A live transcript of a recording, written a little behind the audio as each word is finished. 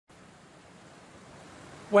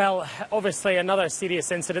Well, obviously another serious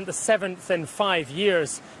incident, the 7th in 5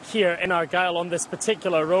 years here in Argyll on this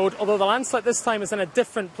particular road. Although the landslip this time is in a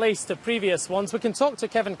different place to previous ones. We can talk to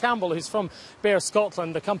Kevin Campbell, who's from Bear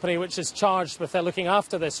Scotland, the company which is charged with looking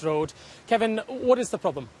after this road. Kevin, what is the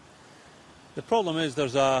problem? The problem is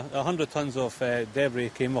there's 100 tonnes of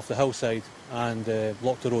debris came off the hillside and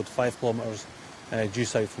blocked the road 5 kilometres due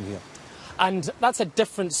south from here. And that's a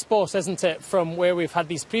different spot, isn't it, from where we've had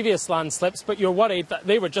these previous landslips, but you're worried that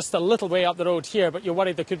they were just a little way up the road here, but you're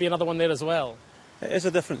worried there could be another one there as well. It is a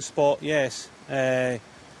different spot, yes. We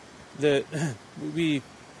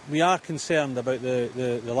are concerned about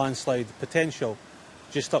the landslide potential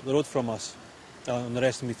just up the road from us, and the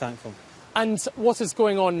rest can be thankful. And what is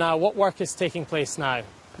going on now? What work is taking place now?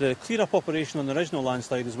 The clear-up operation on the original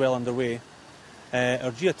landslide is well underway.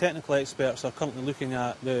 Our geotechnical experts are currently looking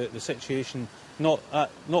at the situation, not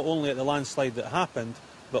only at the landslide that happened,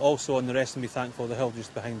 but also on the rest and be thankful the hill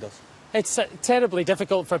just behind us. It's terribly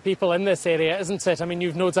difficult for people in this area, isn't it? I mean,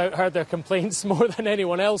 you've no doubt heard their complaints more than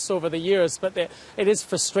anyone else over the years, but it is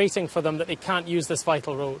frustrating for them that they can't use this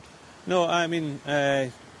vital road. No, I mean,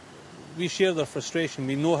 we share their frustration.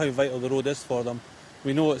 We know how vital the road is for them.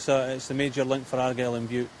 We know it's a major link for Argyll and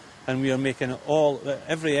Butte, and we are making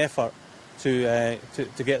every effort to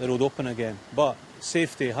get the road open again. But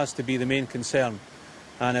safety has to be the main concern.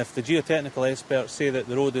 And if the geotechnical experts say that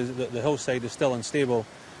the hillside is still unstable,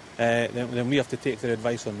 then we have to take their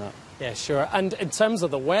advice on that. Yeah, sure. And in terms of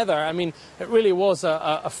the weather, I mean, it really was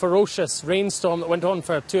a ferocious rainstorm that went on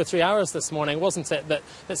for 2 or 3 hours this morning, wasn't it, that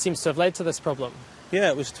seems to have led to this problem? Yeah,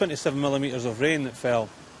 it was 27 millimetres of rain that fell.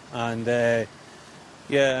 And,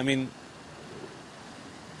 yeah, I mean,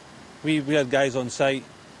 we had guys on site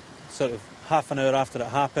sort of half an hour after it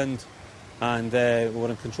happened, and we were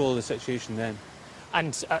in control of the situation then.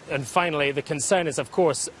 And finally, the concern is, of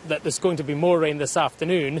course, that there's going to be more rain this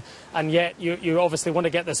afternoon, and yet you obviously want to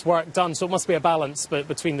get this work done, so it must be a balance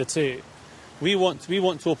between the two. We want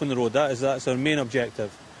to open the road, that's our main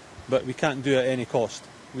objective, but we can't do it at any cost.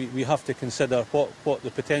 We have to consider what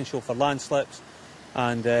the potential for landslips,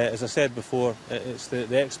 and as I said before, it's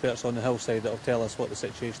the experts on the hillside that will tell us what the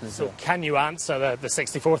situation is. So there. Can you answer the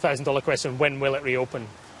 $64,000 question, when will it reopen?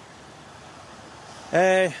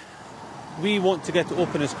 We want to get it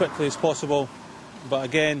open as quickly as possible, but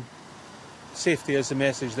again, safety is the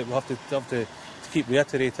message that we have to keep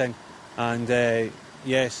reiterating. And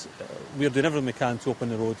yes, we're doing everything we can to open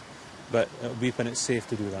the road, but it'll be when it's safe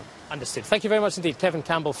to do that. Understood. Thank you very much indeed. Kevin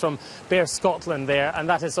Campbell from Bear Scotland there, and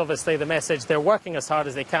that is obviously the message. They're working as hard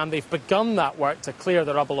as they can. They've begun that work to clear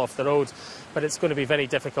the rubble off the road, but it's going to be very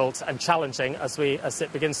difficult and challenging as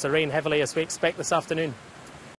it begins to rain heavily, as we expect this afternoon.